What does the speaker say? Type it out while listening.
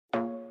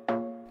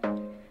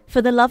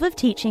For the Love of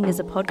Teaching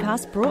is a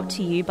podcast brought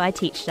to you by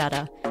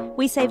TeachStarter.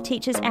 We save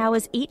teachers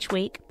hours each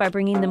week by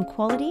bringing them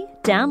quality,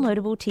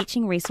 downloadable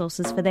teaching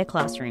resources for their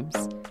classrooms.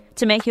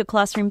 To make your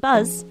classroom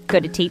buzz,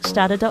 go to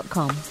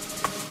teachstarter.com.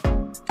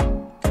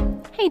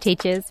 Hey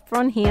teachers,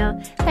 Bron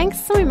here.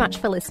 Thanks so much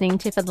for listening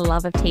to For the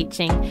Love of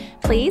Teaching.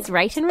 Please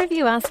rate and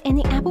review us in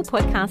the Apple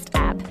Podcast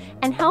app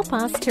and help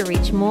us to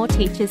reach more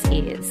teachers'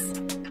 ears.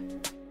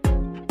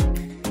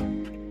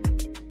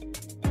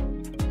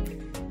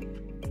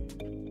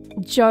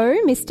 Joe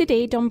Mr.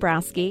 D.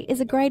 Dombrowski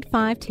is a grade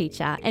 5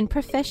 teacher and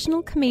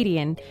professional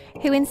comedian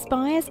who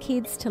inspires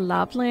kids to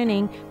love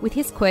learning with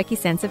his quirky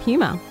sense of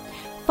humour.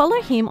 Follow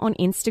him on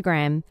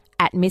Instagram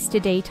at Mr.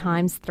 D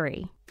times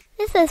 3.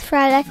 This is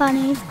Friday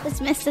Funnies with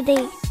Mr.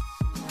 D.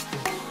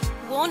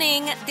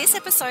 Warning, this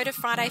episode of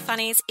Friday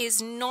Funnies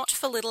is not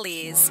for little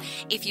ears.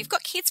 If you've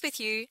got kids with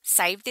you,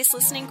 save this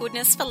listening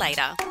goodness for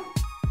later.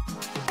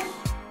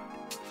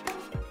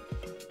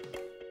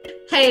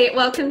 Hey,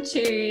 welcome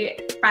to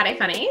Friday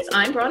Funnies.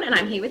 I'm Bron and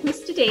I'm here with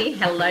Mr. D.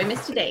 Hello,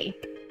 Mr. D.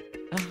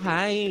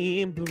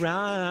 Hi,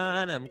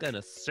 Bron. I'm going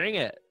to sing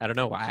it. I don't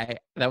know why.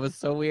 That was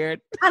so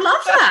weird. I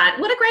love that.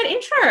 What a great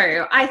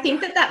intro. I think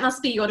that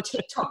must be your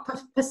TikTok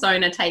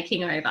persona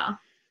taking over.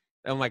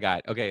 Oh my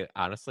God. Okay.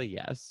 Honestly,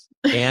 yes.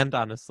 And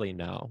honestly,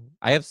 no.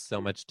 I have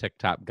so much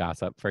TikTok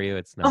gossip for you.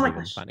 It's not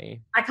even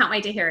funny. I can't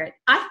wait to hear it.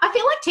 I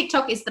feel like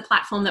TikTok is the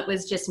platform that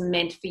was just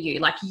meant for you.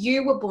 Like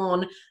you were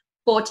born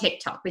for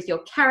TikTok with your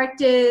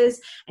characters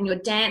and your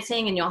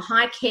dancing and your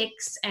high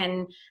kicks.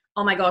 And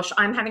oh my gosh,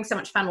 I'm having so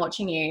much fun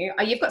watching you.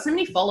 You've got so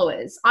many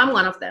followers. I'm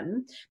one of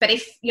them. But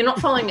if you're not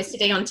following Mr.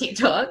 D on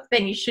TikTok,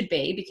 then you should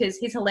be because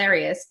he's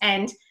hilarious.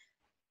 And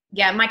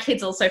yeah, my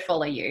kids also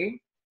follow you.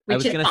 I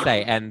was going to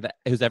say, and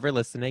who's ever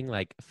listening,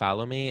 like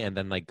follow me and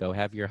then like go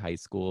have your high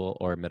school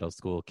or middle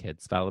school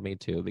kids follow me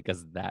too,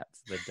 because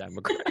that's the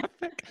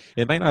demographic.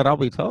 It might not all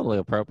be totally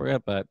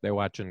appropriate, but they're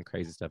watching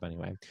crazy stuff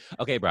anyway.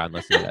 Okay, Bron,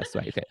 listen to this.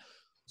 Right? Okay.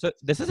 So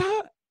this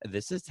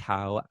is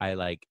how I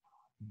like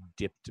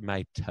dipped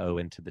my toe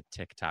into the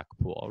TikTok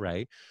pool,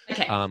 right?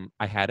 Okay.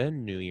 I had a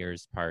New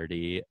Year's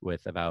party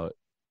with about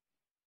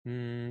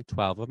 12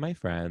 of my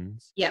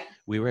friends. Yep.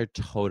 We were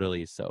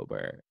totally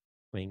sober.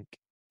 Wink.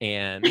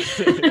 And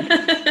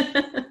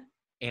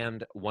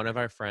and one of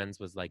our friends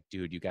was like,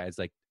 dude, you guys,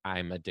 like,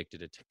 I'm addicted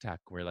to TikTok.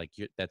 We're like,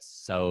 that's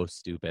so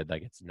stupid.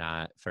 Like, it's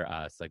not for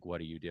us. Like, what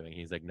are you doing?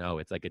 He's like, no,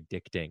 it's like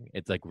addicting.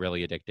 It's like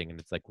really addicting. And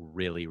it's like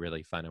really,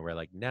 really fun. And we're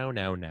like, no.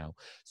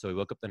 So we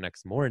woke up the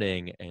next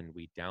morning and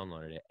we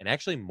downloaded it. And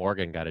actually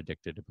Morgan got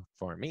addicted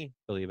before me,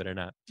 believe it or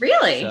not.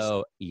 Really?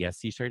 So yes,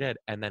 he sure did.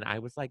 And then I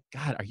was like,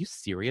 God, are you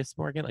serious,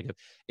 Morgan? Like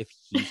if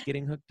he's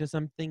getting hooked to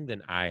something,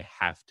 then I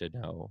have to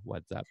know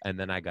what's up. And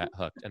then I got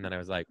hooked. And then I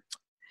was like,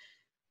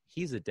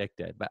 he's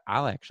addicted, but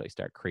I'll actually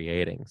start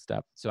creating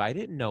stuff. So I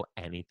didn't know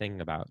anything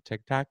about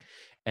TikTok.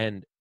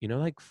 And you know,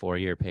 like For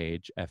Your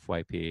Page,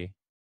 FYP,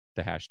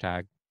 the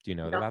hashtag, do you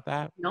know about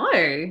that? No.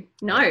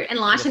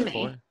 Enlighten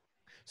me.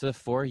 So the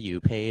For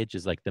You page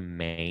is like the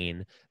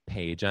main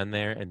page on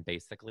there. And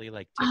basically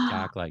like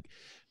TikTok like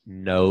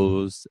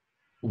knows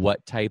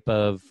what type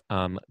of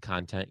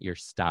content you're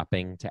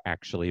stopping to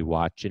actually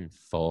watch in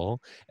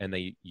full. And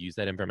they use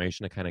that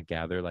information to kind of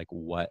gather like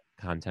what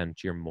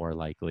content you're more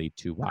likely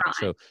to watch. Right.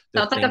 So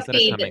it's like a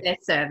feed that they're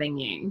serving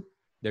you.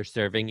 They're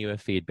serving you a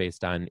feed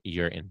based on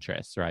your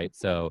interests, right?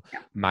 So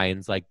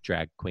mine's like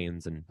drag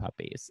queens and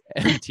puppies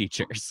and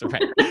teachers,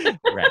 right?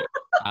 Right.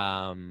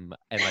 And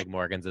like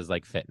Morgan's is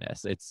like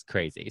fitness. It's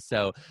crazy.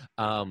 So,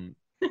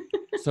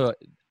 so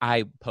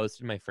I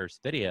posted my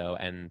first video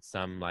and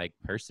some like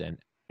person,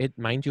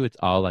 mind you, it's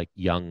all like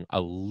young, a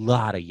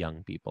lot of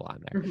young people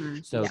on there. Mm-hmm.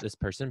 So this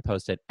person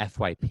posted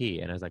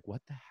FYP and I was like,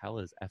 what the hell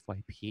is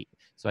FYP?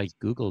 So I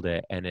Googled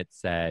it and it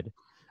said,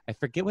 I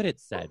forget what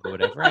it said, but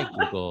whatever I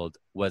Googled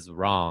was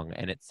wrong.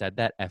 And it said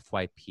that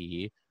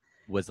FYP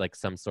was like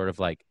some sort of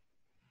like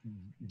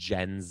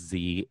Gen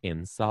Z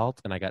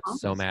insult. And I got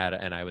so mad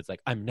and I was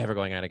like, I'm never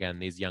going out again.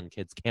 These young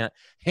kids can't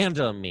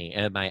handle me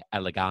and my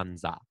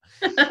eleganza.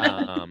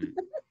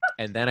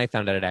 And then I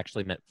found out it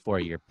actually meant For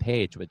Your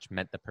Page, which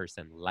meant the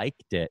person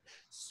liked it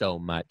so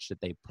much that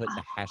they put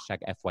the hashtag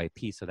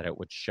FYP so that it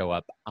would show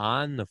up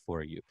on the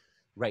For You.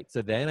 Right.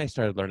 So then I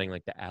started learning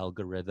like the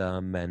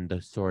algorithm and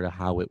the sort of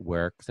how it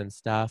works and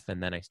stuff.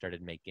 And then I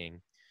started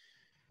making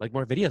like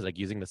more videos, like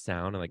using the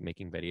sound and like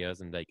making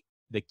videos. And like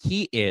the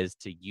key is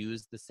to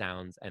use the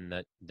sounds and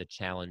the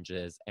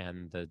challenges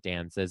and the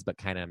dances, but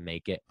kind of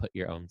make it, put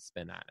your own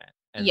spin on it.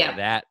 And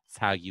that's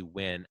how you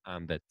win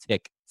on the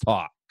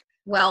TikTok.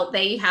 Well,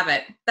 there you have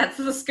it. That's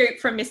the scoop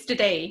from Mr.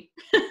 D.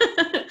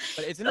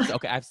 But isn't it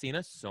okay? I've seen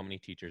so many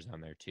teachers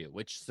on there too,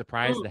 which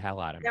surprised the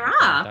hell out of me. There are.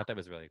 I thought that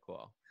was really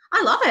cool.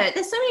 I love it.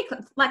 There's so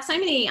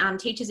many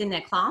teachers in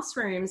their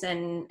classrooms,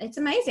 and it's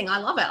amazing. I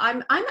love it.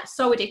 I'm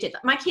so addicted.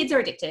 My kids are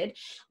addicted.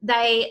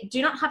 They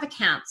do not have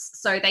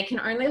accounts, so they can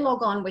only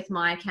log on with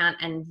my account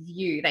and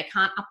view. They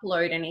can't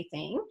upload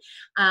anything,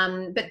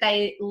 but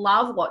they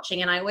love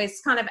watching, and I always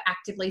kind of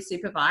actively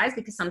supervise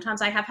because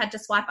sometimes I have had to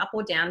swipe up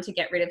or down to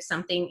get rid of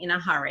something in a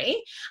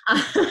hurry.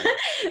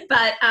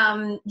 But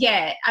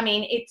yeah, I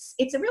mean,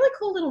 it's a really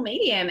cool little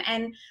medium,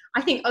 and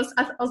I think I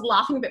was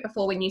laughing a bit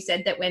before when you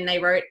said that when they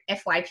wrote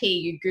FYP,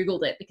 you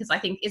Googled it, because I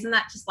think, isn't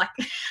that just like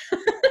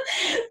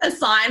a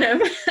sign of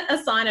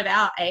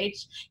our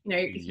age? You know,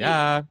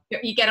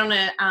 if you get on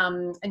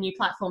a new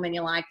platform and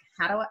you're like,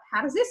 how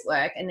does this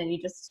work? And then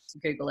you just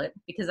Google it,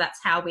 because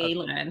that's how we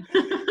learn.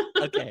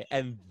 Okay,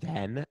 and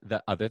then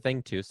the other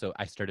thing too, so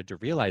I started to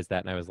realize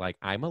that, and I was like,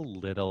 I'm a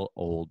little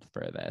old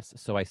for this.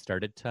 So I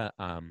started to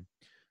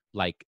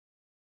like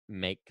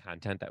make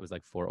content that was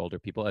like for older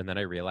people, and then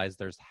I realized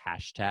there's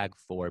hashtag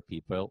for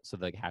people. So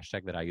the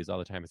hashtag that I use all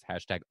the time is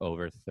hashtag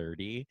over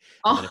 30.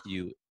 And then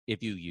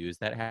if you use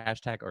that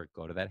hashtag or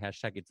go to that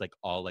hashtag, it's like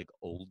all like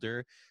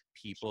older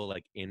people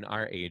like in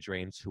our age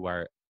range who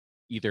are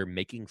either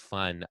making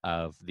fun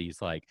of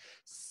these like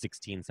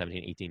 16,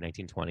 17, 18,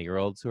 19,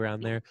 20-year-olds who are on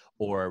there,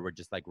 or we're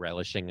just like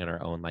relishing in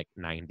our own like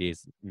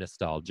 90s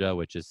nostalgia,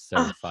 which is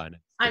so fun.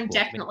 I'm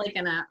definitely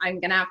gonna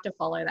have to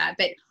follow that.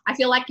 But I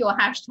feel like your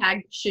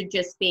hashtag should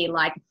just be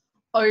like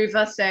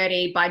over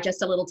 30 by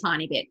just a little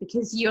tiny bit,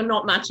 because you're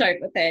not much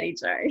over 30,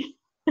 Joe.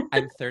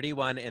 I'm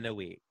 31 in a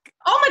week.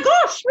 Oh my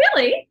gosh,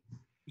 really?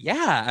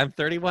 Yeah, I'm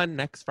 31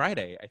 next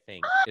Friday, I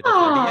think.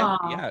 Oh.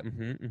 Yeah. I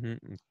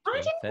didn't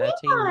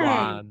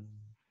 31.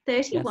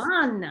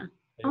 31.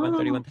 Yes.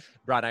 31.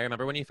 Rod, I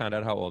remember when you found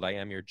out how old I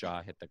am, your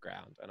jaw hit the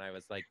ground. And I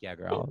was like, yeah,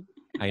 girl,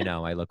 I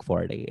know, I look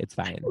 40. It's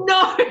fine.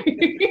 No.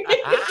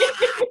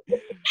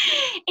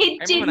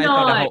 It did when I not.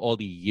 found out how old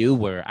you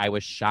were, I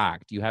was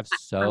shocked. You have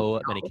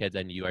so many kids,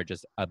 and you are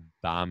just a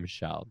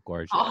bombshell.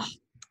 Gorgeous. Oh,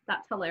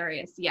 that's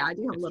hilarious. Yeah, I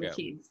do have a lot of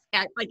kids.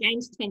 I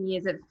gained 10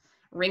 years of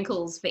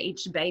wrinkles for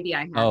each baby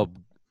I had. Oh,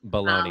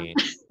 baloney.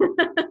 I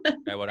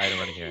don't want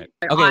to hear it.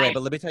 Okay, wait,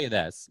 but let me tell you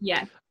this.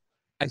 Yeah.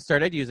 I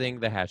started using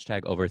the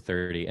hashtag over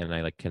 30, and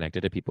I like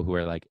connected to people who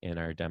are like in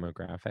our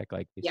demographic,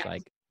 like these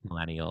like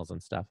millennials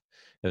and stuff.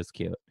 It was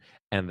cute.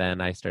 And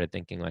then I started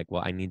thinking like,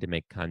 well, I need to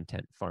make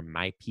content for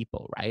my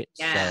people, right?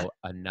 Yeah. So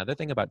another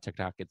thing about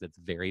TikTok is it's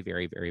very,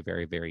 very, very,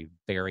 very, very,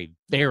 very,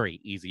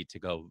 very easy to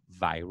go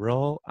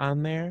viral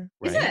on there.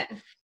 Right? Is it?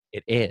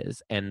 It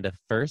is. And the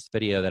first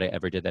video that I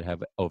ever did that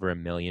have over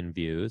 1 million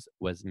views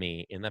was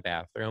me in the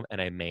bathroom,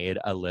 and I made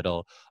a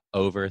little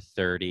over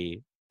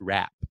 30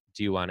 rap.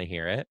 Do you want to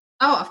hear it?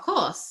 Oh, of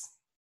course.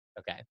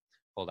 Okay,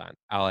 hold on.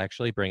 I'll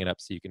actually bring it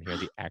up so you can hear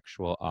the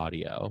actual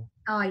audio.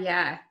 Oh,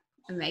 yeah.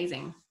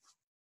 Amazing.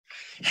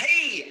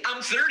 Hey,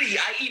 I'm 30.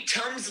 I eat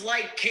Tums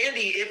like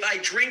candy. If I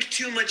drink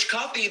too much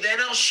coffee, then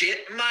I'll shit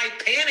my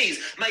panties.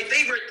 My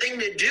favorite thing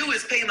to do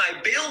is pay my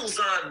bills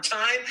on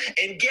time.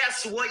 And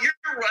guess what? You're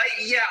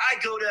right. Yeah, I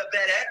go to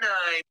bed at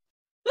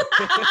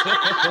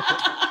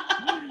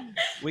 9.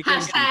 We can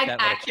Hashtag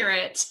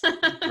accurate.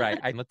 Right.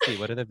 Let's see.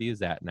 What are the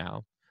views at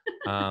now?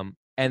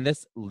 And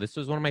this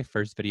was one of my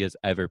first videos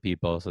ever,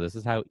 people. So this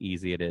is how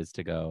easy it is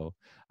to go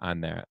on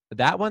there.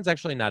 That one's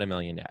actually not 1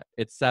 million yet.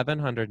 It's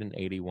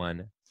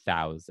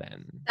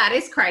 781,000. That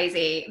is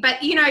crazy.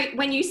 But you know,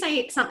 when you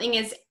say something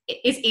is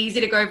easy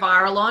to go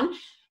viral on,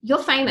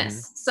 you're famous.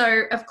 Mm-hmm.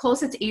 So of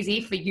course it's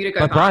easy for you to go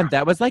viral. But Ron,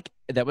 that was like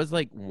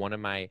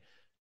my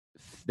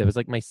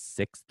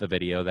 6th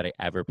video that I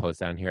ever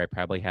posted on here. I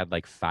probably had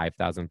like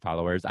 5,000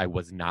 followers. I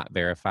was not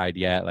verified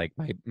yet. Like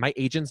my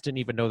agents didn't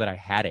even know that I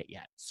had it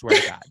yet. Swear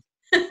to God.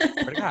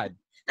 Swear to God.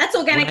 That's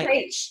organic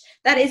reach.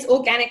 That is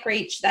organic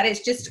reach. That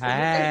is just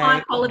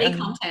high quality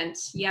content.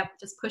 Yep.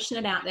 Just pushing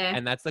it out there.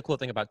 And that's the cool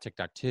thing about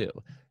TikTok too.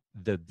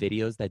 The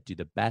videos that do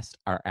the best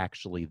are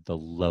actually the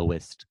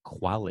lowest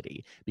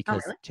quality,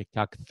 because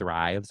TikTok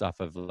thrives off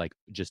of like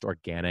just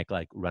organic,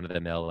 like run of the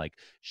mill, like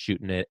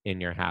shooting it in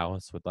your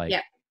house with like,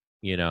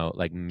 you know,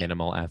 like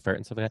minimal effort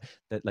and stuff like that.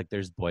 That like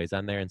there's boys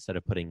on there, instead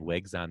of putting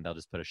wigs on, they'll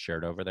just put a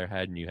shirt over their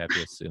head and you have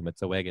to assume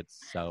it's a wig.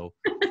 It's so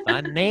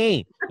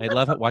funny. I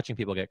love watching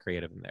people get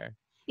creative in there.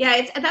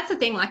 Yeah, that's the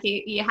thing. Like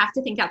you have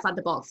to think outside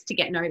the box to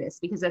get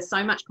noticed, because there's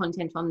so much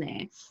content on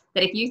there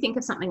that if you think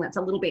of something that's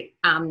a little bit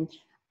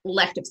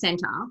left of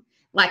center,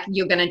 like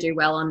you're going to do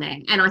well on there.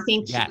 And I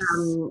think,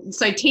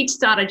 so Teach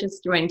Starter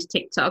just joined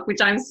TikTok, which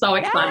I'm so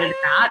excited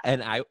about.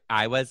 And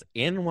I was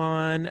in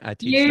one, a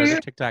Teach Starter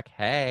TikTok.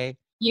 Hey.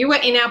 You were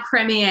in our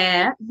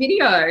premiere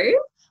video,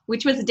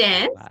 which was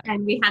dance,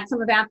 and we had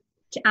some of our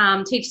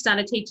Teach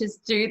Starter teachers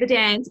do the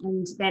dance,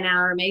 and then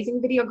our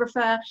amazing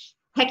videographer,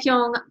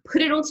 Paekyong,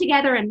 put it all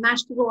together and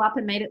mashed it all up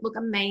and made it look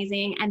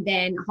amazing. And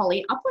then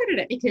Holly uploaded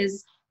it,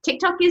 because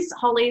TikTok is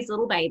Holly's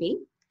little baby,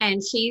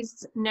 and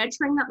she's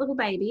nurturing that little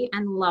baby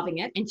and loving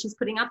it. And she's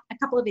putting up a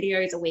couple of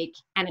videos a week,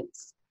 and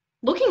it's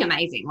looking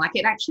amazing. Like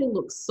it actually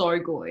looks so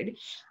good.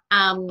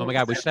 Oh my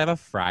God, we should have a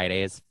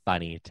Friday's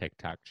funny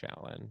TikTok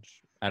challenge.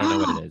 I don't know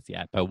what it is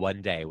yet, but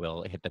one day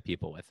we'll hit the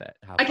people with it.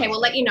 Okay, we'll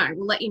let you know.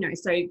 We'll let you know.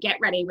 So get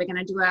ready. We're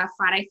going to do a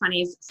Friday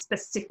Funnies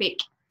specific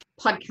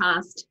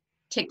podcast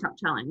TikTok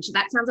challenge.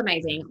 That sounds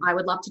amazing. I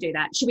would love to do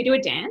that. Should we do a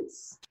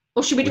dance?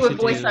 Or should we do a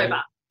voiceover?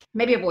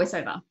 Maybe a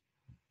voiceover.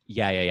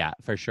 Yeah.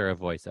 For sure, a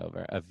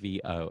voiceover. A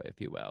VO,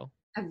 if you will.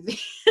 A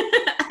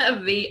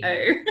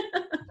VO.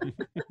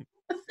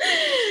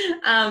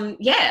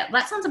 Yeah,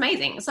 that sounds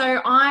amazing.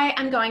 So I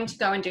am going to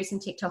go and do some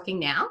TikToking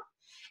now.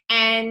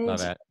 And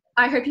Love it.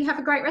 I hope you have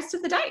a great rest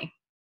of the day.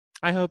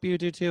 I hope you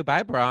do too.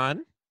 Bye,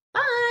 Bron.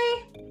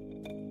 Bye.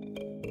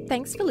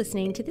 Thanks for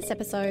listening to this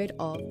episode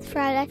of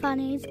Friday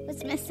Funnies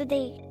with Mr.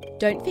 D.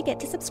 Don't forget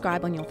to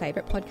subscribe on your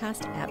favourite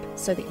podcast app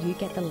so that you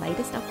get the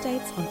latest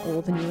updates on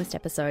all the newest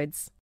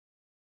episodes.